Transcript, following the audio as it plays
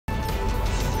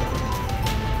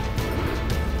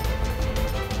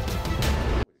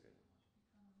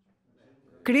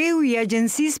Kreu I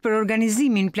Agjencisë për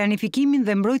Organizimin, Planifikimin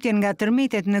dhe Mbrojtjen nga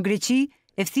tërmetet në Greqi,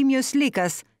 Efthymios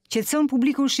Lekkas, qetëson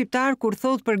publikun shqiptar kur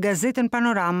thot për gazetën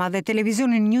Panorama dhe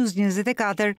televizionin News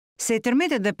 24 se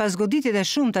tërmetet dhe pasgoditjet e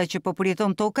shumta që po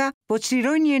përjeton toka po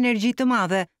çlirojnë një energji të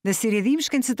madhe dhe si rrjedhim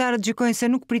shkencëtarët gjykojnë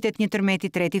se nuk pritet një tërmet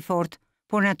I tretë I fortë,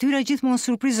 por natyra gjithmonë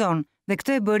surprizon dhe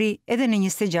këtë e bëri edhe në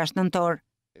 26 nëntor.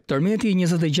 Tërmeti I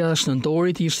 26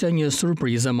 nëntorit ishte një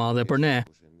surprizë e madhe për ne.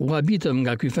 U habitëm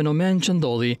nga ky fenomen që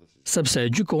ndodhi, sepse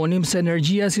gjykonim se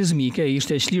energjia sismike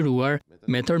ishte çliruar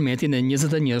me tërmetin e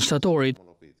 21 shtatorit,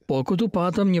 po këtu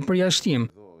patëm një përjashtim.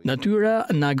 Natyra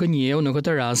na gënjeu në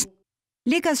këtë rast.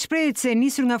 Lekkas shprehet se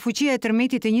nisur nga fuqia e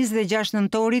tërmetit të 26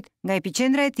 nëntorit, nga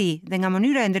epiqendra e tij dhe nga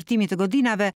mënyra e ndërtimit të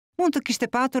godinave, mund të kishte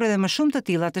patur edhe më shumë të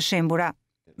tilla të shembura.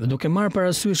 Dhe duke marrë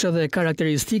parasysh edhe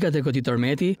karakteristikat e këtij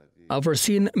tërmeti,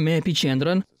 afërsinë me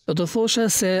epiqendrën, do të thoshe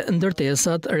se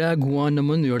ndërtesat reaguan në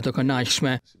mënyrë të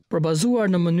kënaqshme.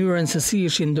 Përbazuar në mënyrën se si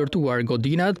ishin ndërtuar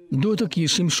godinat, duhet të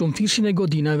kishim shumëtishin e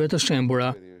godinave të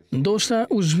shembura. Ndoshta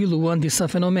u zhvilluan disa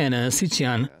fenomene, siç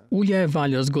janë ulja e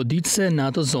valës goditëse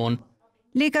në atë zonë.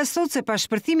 Lekkas thot se pas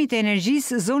shpërthimit të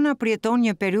energjisë, zona përjeton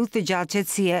një periudhë të gjatë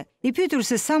qetësie. I pyetur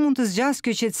se sa mund të zgjasë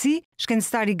kjo qetësi,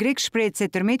 shkencëtari grek shpreh se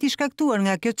tërmeti I shkaktuar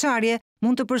nga kjo çarje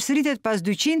mund të përsëritet pas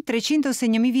 200, 300 ose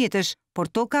 1000 vjetësh, por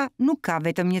toka nuk ka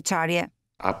vetëm një çarje.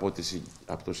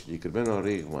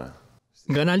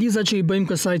 Nga analiza që I bëjmë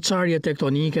kësaj çarje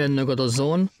tektonike në këtë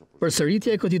zonë,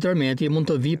 përsëritja e këtij tërmeti mund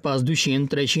të vi pas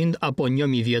 200, 300 apo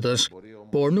 1000 vjetësh,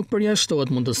 por nuk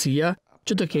përjashtohet mundësia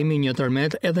që të kemi një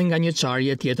tërmet edhe nga një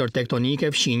çarje tjetër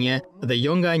tektonike fshinje dhe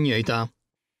jo nga e njëjta.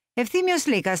 Efthymios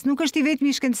Lekkas nuk është I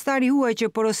vetmi shkencëtari huaj që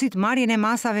porosit marrjen e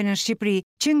masave në Shqipëri,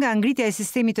 që nga ngritja e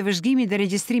sistemit të vëzhgimit dhe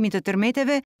regjistrimit të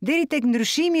tërmeteve deri tek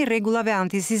ndryshimi I rregullave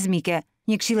antisizmike.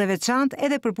 Një këshill e veçantë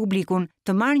edhe për publikun,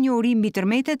 të marrë një uri mbi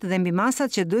tërmetet dhe mbi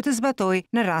masat që duhet të zbatojë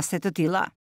në raste të tilla.